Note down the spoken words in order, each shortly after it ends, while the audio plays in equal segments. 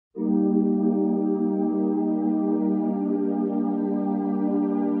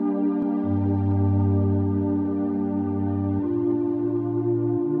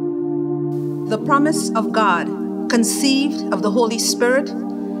the promise of God, conceived of the Holy Spirit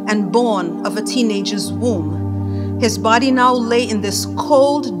and born of a teenager's womb. His body now lay in this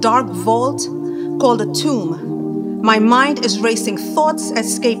cold, dark vault called a tomb. My mind is racing, thoughts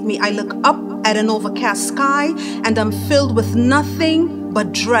escape me. I look up at an overcast sky and I'm filled with nothing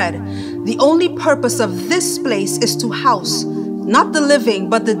but dread. The only purpose of this place is to house not the living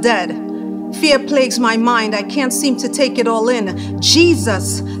but the dead. Fear plagues my mind. I can't seem to take it all in.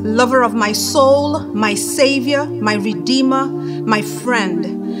 Jesus, lover of my soul, my savior, my redeemer, my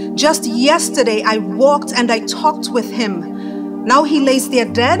friend. Just yesterday I walked and I talked with him. Now he lays there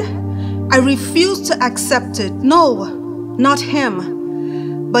dead? I refuse to accept it. No, not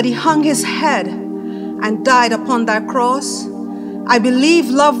him. But he hung his head and died upon that cross. I believe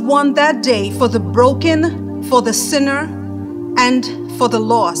love won that day for the broken, for the sinner, and for the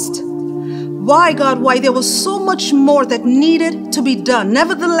lost. Why, God, why? There was so much more that needed to be done.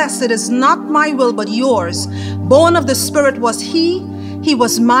 Nevertheless, it is not my will but yours. Born of the Spirit was he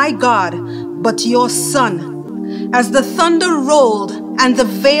was my God, but your Son. As the thunder rolled and the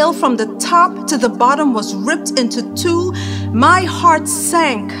veil from the top to the bottom was ripped into two, my heart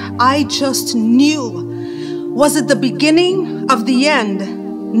sank. I just knew. Was it the beginning of the end?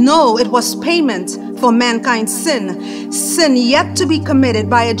 No, it was payment for mankind's sin. Sin yet to be committed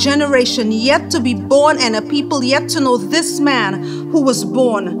by a generation yet to be born and a people yet to know this man who was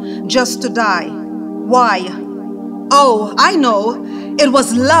born just to die. Why? Oh, I know. It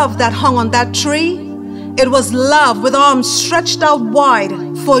was love that hung on that tree. It was love with arms stretched out wide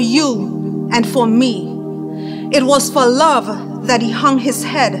for you and for me. It was for love that he hung his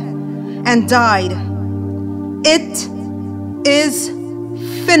head and died. It is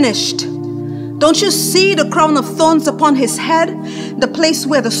finished. Don't you see the crown of thorns upon his head, the place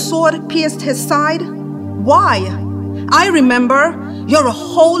where the sword pierced his side? Why? I remember you're a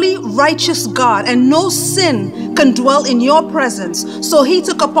holy, righteous God, and no sin can dwell in your presence. So he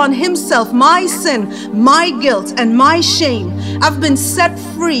took upon himself my sin, my guilt, and my shame. I've been set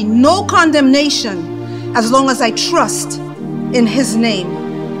free, no condemnation, as long as I trust in his name.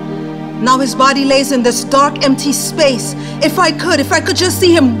 Now his body lays in this dark, empty space. If I could just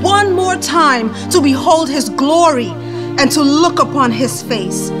see him one more time, to behold his glory and to look upon his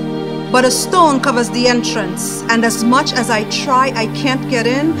face. But a stone covers the entrance, and as much as I try, I can't get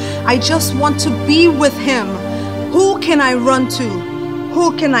in. I just want to be with him. Who can I run to?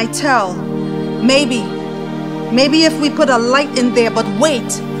 Who can I tell? Maybe if we put a light in there, but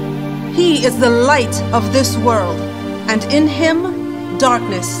wait. He is the light of this world, and in him,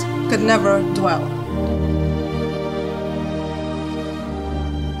 darkness could never dwell.